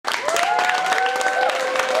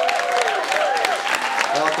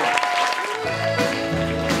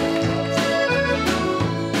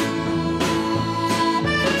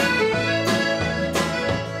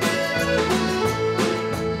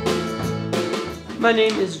My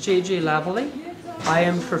name is JJ Lavallee. I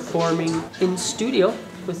am performing in studio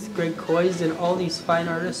with Coyes and all these fine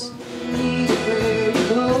artists.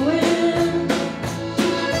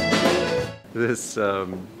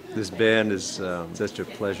 This band is such a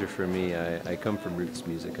pleasure for me. I come from roots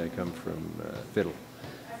music. I come from fiddle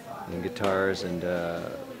and guitars, and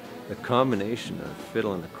the combination of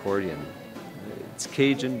fiddle and accordion. It's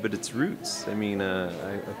Cajun, but it's roots. I mean,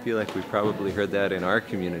 I feel like we probably heard that in our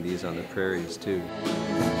communities on the prairies too.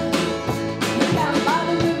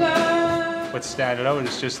 What's standing out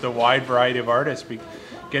is just the wide variety of artists.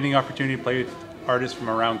 Getting the opportunity to play with artists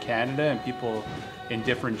from around Canada and people in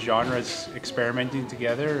different genres experimenting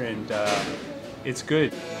together, and it's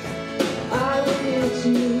good.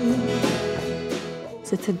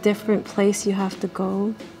 It's a different place you have to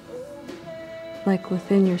go, like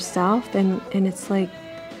within yourself, and it's like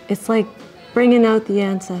bringing out the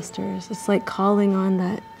ancestors. It's like calling on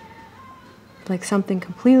that, like something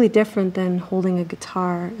completely different than holding a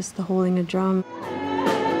guitar. It's the holding a drum.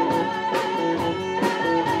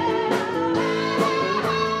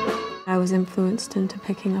 I was influenced into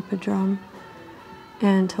picking up a drum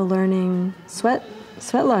and to learning sweat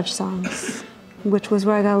lodge songs, which was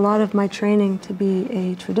where I got a lot of my training to be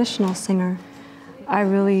a traditional singer. I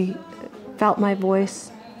really felt my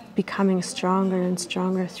voice becoming stronger and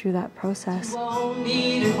stronger through that process.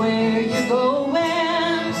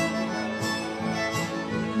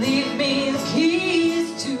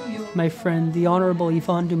 My friend, the Honorable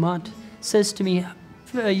Yvonne Dumont, says to me,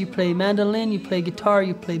 you play mandolin, you play guitar,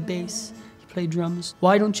 you play bass, you play drums.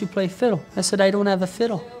 Why don't you play fiddle? I said, I don't have a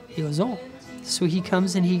fiddle. He goes, oh. So he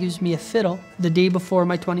comes and he gives me a fiddle. The day before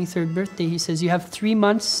my 23rd birthday, he says, you have 3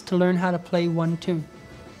 months to learn how to play one tune.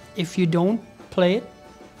 If you don't play it,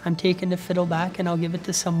 I'm taking the fiddle back and I'll give it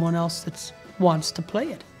to someone else that wants to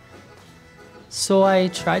play it. So I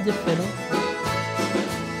tried the fiddle.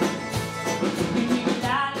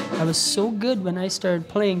 I was so good when I started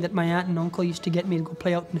playing that my aunt and uncle used to get me to go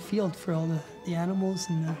play out in the field for all the animals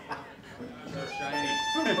and the...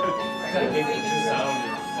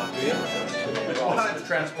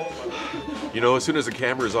 You know, as soon as the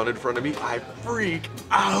camera is on in front of me, I freak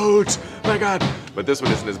out. My God. But this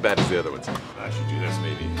one isn't as bad as the other ones. I should do this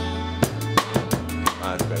maybe.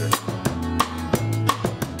 That's better.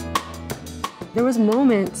 There was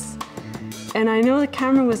moments, and I know the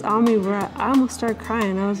camera was on me, where I almost started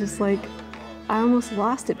crying. I was just like, I almost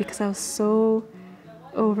lost it because I was so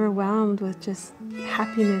overwhelmed with just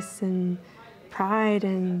happiness and pride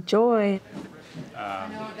and joy.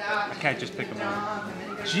 I can't just pick him out.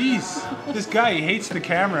 Jeez, this guy, he hates the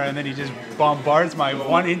camera and then he just bombards my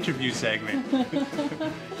one interview segment.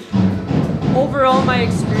 Overall, my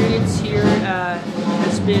experience here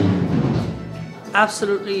has been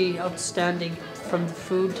absolutely outstanding. From the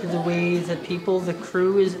food to the way the people, the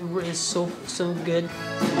crew is so good.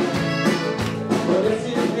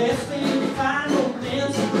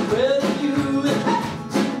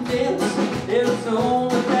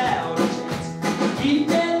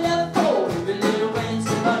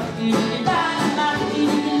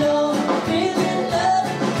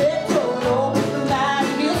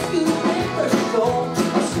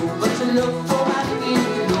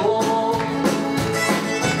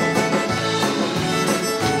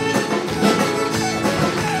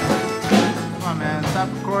 Come on, man, stop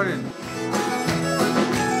recording.